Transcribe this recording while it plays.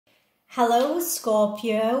Hello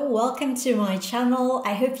Scorpio, welcome to my channel.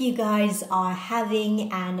 I hope you guys are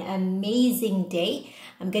having an amazing day.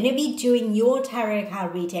 I'm going to be doing your tarot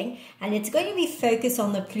card reading and it's going to be focused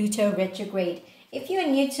on the Pluto retrograde. If you're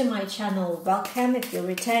new to my channel, welcome. If you're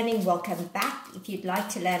returning, welcome back. If you'd like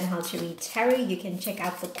to learn how to read tarot, you can check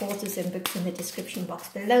out the courses and books in the description box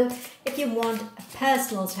below. If you want a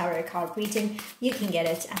personal tarot card reading, you can get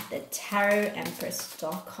it at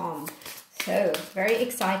thetarotempress.com. So, very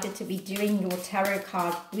excited to be doing your tarot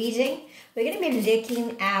card reading. We're going to be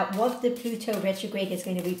looking at what the Pluto retrograde is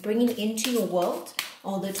going to be bringing into your world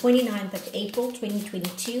on the 29th of April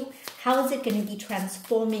 2022. How is it going to be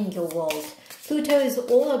transforming your world? Pluto is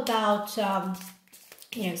all about,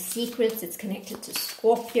 secrets. It's connected to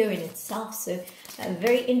Scorpio in itself. So,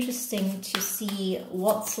 very interesting to see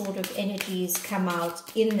what sort of energies come out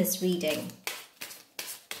in this reading.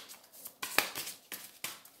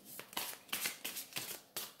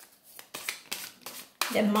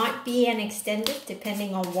 There might be an extended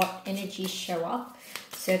depending on what energies show up.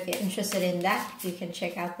 So if you're interested in that, you can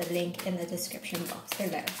check out the link in the description box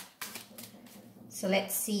below. So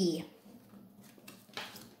let's see.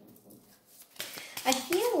 I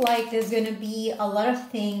feel like there's going to be a lot of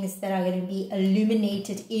things that are going to be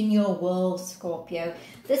illuminated in your world, Scorpio.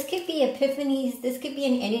 This could be epiphanies. This could be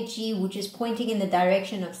an energy which is pointing in the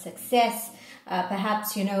direction of success.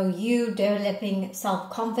 Perhaps, you developing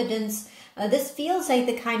self-confidence. This feels like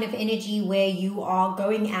the kind of energy where you are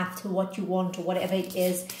going after what you want or whatever it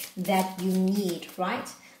is that you need, right?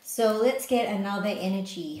 So let's get another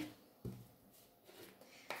energy.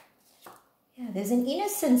 Yeah, there's an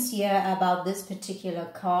innocence here about this particular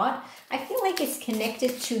card. I feel like it's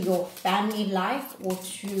connected to your family life or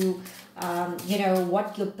to,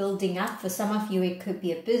 what you're building up. For some of you, it could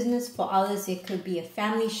be a business. For others, it could be a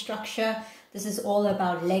family structure. This is all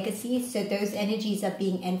about legacy. So those energies are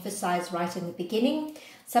being emphasized right in the beginning.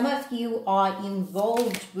 Some of you are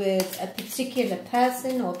involved with a particular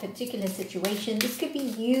person or a particular situation. This could be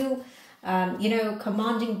you,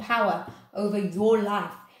 commanding power over your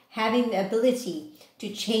life, having the ability to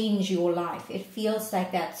change your life. It feels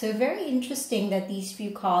like that. So very interesting that these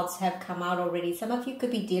few cards have come out already. Some of you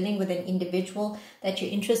could be dealing with an individual that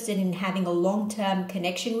you're interested in having a long-term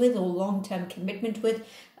connection with or long-term commitment with.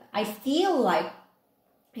 I feel like,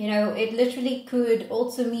 it literally could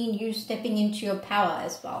also mean you stepping into your power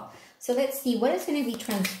as well. So let's see what is going to be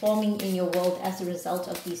transforming in your world as a result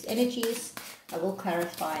of these energies. I will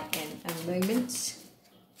clarify in a moment.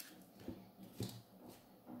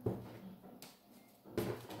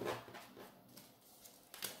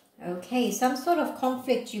 Okay, some sort of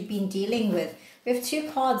conflict you've been dealing with. We have two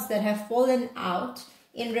cards that have fallen out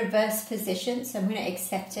in reverse position. So I'm going to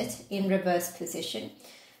accept it in reverse position.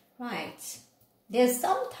 Right. There's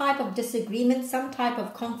some type of disagreement, some type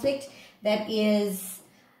of conflict that is,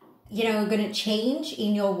 going to change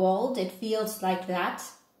in your world. It feels like that.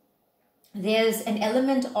 There's an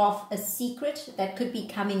element of a secret that could be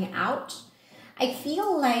coming out. I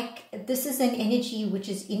feel like this is an energy which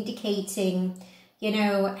is indicating,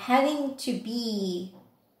 having to be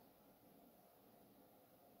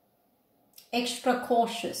extra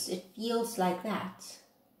cautious. It feels like that.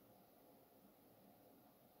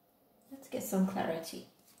 Let's get some clarity.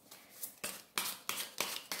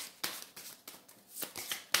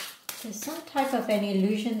 There's some type of an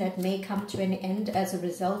illusion that may come to an end as a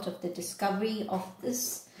result of the discovery of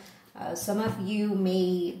this. Some of you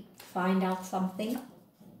may find out something.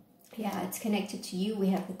 Yeah, it's connected to you. We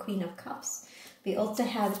have the Queen of Cups. We also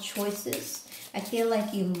have choices. I feel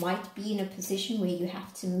like you might be in a position where you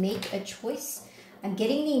have to make a choice. I'm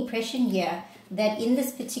getting the impression here that in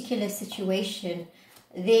this particular situation,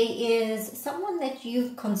 there is someone that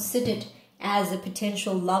you've considered as a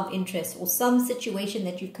potential love interest or some situation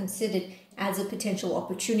that you've considered as a potential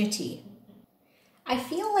opportunity. I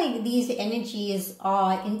feel like these energies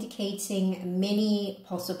are indicating many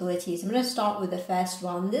possibilities. I'm going to start with the first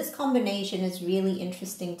one. This combination is really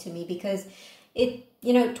interesting to me because it,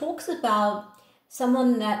 talks about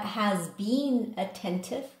someone that has been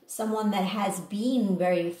attentive, someone that has been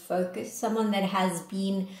very focused, someone that has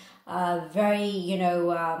been very,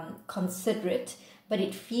 considerate, but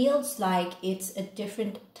it feels like it's a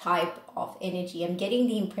different type of energy. I'm getting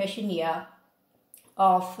the impression here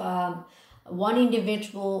of one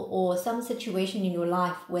individual or some situation in your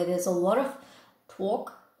life where there's a lot of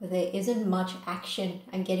talk, but there isn't much action.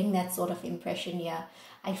 I'm getting that sort of impression here.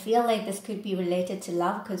 I feel like this could be related to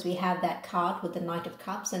love because we have that card with the Knight of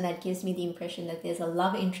Cups, and that gives me the impression that there's a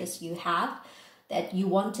love interest you have that you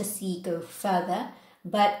want to see go further.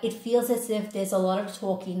 but it feels as if there's a lot of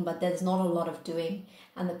talking, but there's not a lot of doing.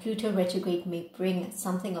 And the Pluto retrograde may bring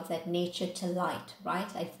something of that nature to light, right?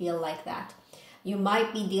 I feel like that. You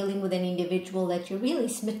might be dealing with an individual that you're really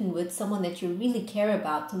smitten with, someone that you really care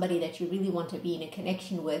about, somebody that you really want to be in a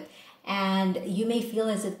connection with. And you may feel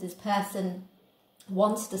as if this person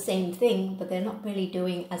wants the same thing, but they're not really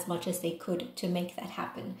doing as much as they could to make that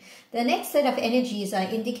happen. The next set of energies are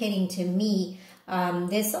indicating to me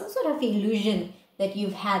there's some sort of illusion that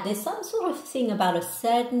you've had. There's some sort of thing about a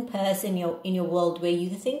certain person in your world where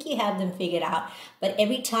you think you have them figured out, but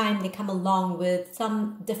every time they come along with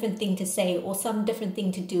some different thing to say or some different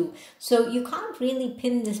thing to do. So you can't really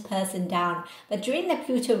pin this person down. But during the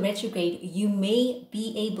Pluto retrograde, you may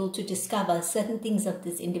be able to discover certain things of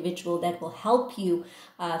this individual that will help you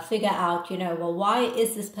figure out, well, why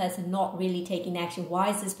is this person not really taking action? Why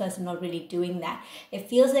is this person not really doing that? It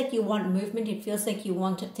feels like you want movement. It feels like you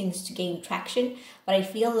want things to gain traction. But I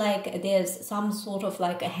feel like there's some sort of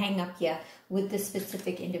like a hang up here with this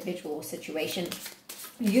specific individual situation.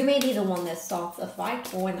 You may be the one that starts a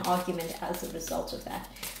fight or an argument as a result of that.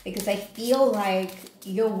 Because I feel like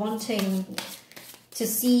you're wanting to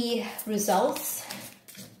see results,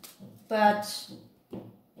 but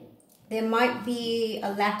there might be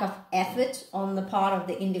a lack of effort on the part of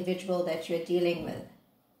the individual that you're dealing with.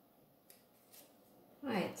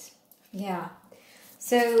 Right. Yeah.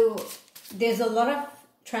 So there's a lot of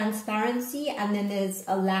transparency, and then there's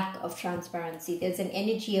a lack of transparency. There's an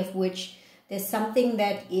energy of which there's something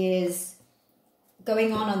that is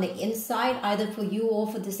going on the inside, either for you or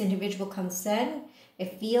for this individual concerned.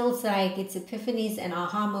 It feels like it's epiphanies and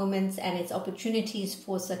aha moments, and it's opportunities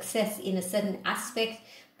for success in a certain aspect.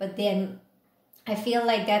 But then I feel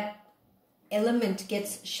like that element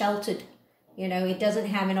gets sheltered. It doesn't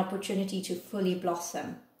have an opportunity to fully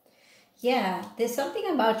blossom. Yeah, there's something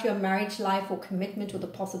about your marriage life or commitment or the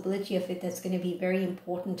possibility of it that's going to be very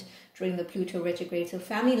important during the Pluto retrograde. So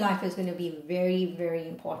family life is going to be very, very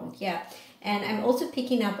important. Yeah. And I'm also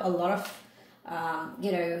picking up a lot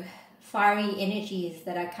of, fiery energies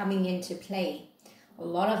that are coming into play. A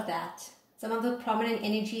lot of that. Some of the prominent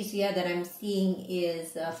energies here that I'm seeing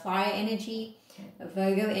is fire energy,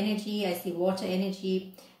 Virgo energy, I see water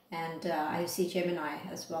energy, and I see Gemini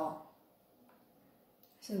as well.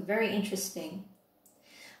 So very interesting.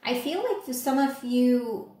 I feel like for some of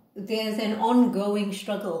you, there's an ongoing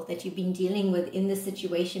struggle that you've been dealing with in this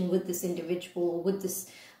situation, with this individual, with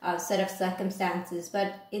this set of circumstances,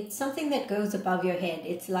 but it's something that goes above your head.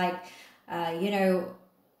 It's like,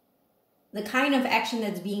 the kind of action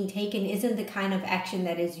that's being taken isn't the kind of action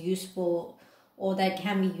that is useful or that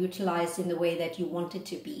can be utilized in the way that you want it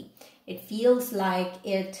to be. It feels like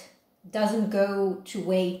it doesn't go to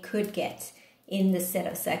where it could get in this set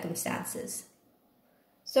of circumstances.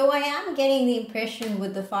 So I am getting the impression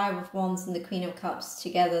with the Five of Wands and the Queen of Cups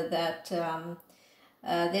together that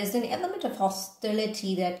there's an element of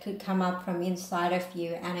hostility that could come up from inside of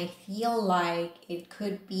you, and I feel like it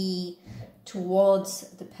could be towards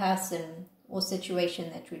the person or situation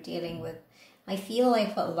that you're dealing with. I feel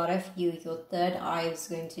like for a lot of you, your third eye is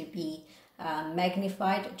going to be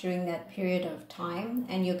magnified during that period of time,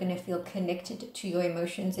 and you're going to feel connected to your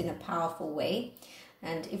emotions in a powerful way.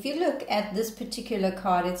 And if you look at this particular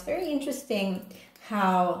card, it's very interesting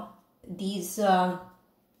how these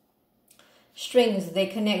strings, they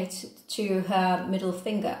connect to her middle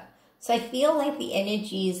finger. So I feel like the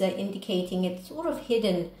energies are indicating it's sort of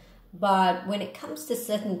hidden, but when it comes to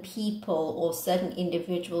certain people or certain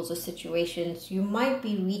individuals or situations, you might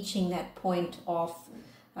be reaching that point of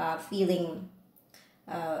feeling,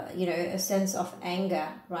 a sense of anger,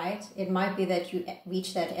 right? It might be that you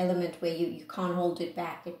reach that element where you can't hold it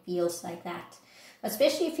back. It feels like that.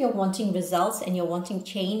 Especially if you're wanting results and you're wanting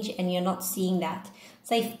change and you're not seeing that.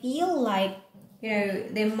 So I feel like,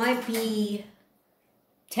 there might be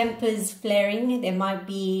tempers flaring. There might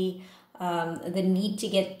be the need to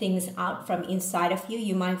get things out from inside of you.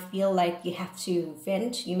 You might feel like you have to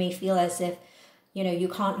vent. You may feel as if, you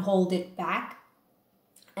can't hold it back.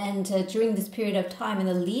 And during this period of time, in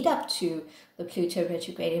the lead up to the Pluto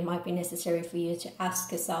retrograde, it might be necessary for you to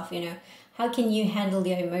ask yourself, how can you handle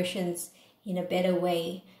your emotions in a better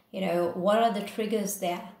way? What are the triggers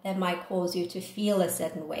there that might cause you to feel a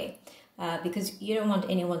certain way? Because you don't want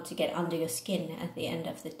anyone to get under your skin at the end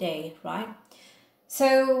of the day, right?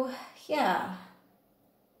 So, yeah.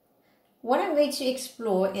 What I'm going to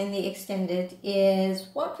explore in the extended is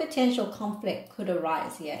what potential conflict could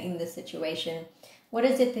arise here in this situation. What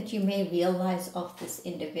is it that you may realize of this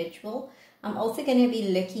individual? I'm also going to be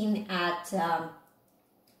looking at,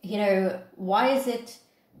 why is it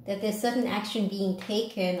that there's certain action being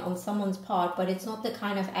taken on someone's part, but it's not the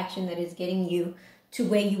kind of action that is getting you to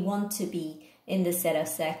where you want to be in this set of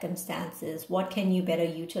circumstances. What can you better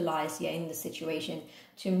utilize here in the situation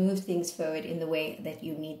to move things forward in the way that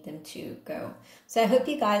you need them to go? So I hope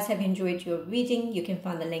you guys have enjoyed your reading. You can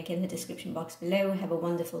find the link in the description box below. Have a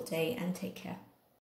wonderful day and take care.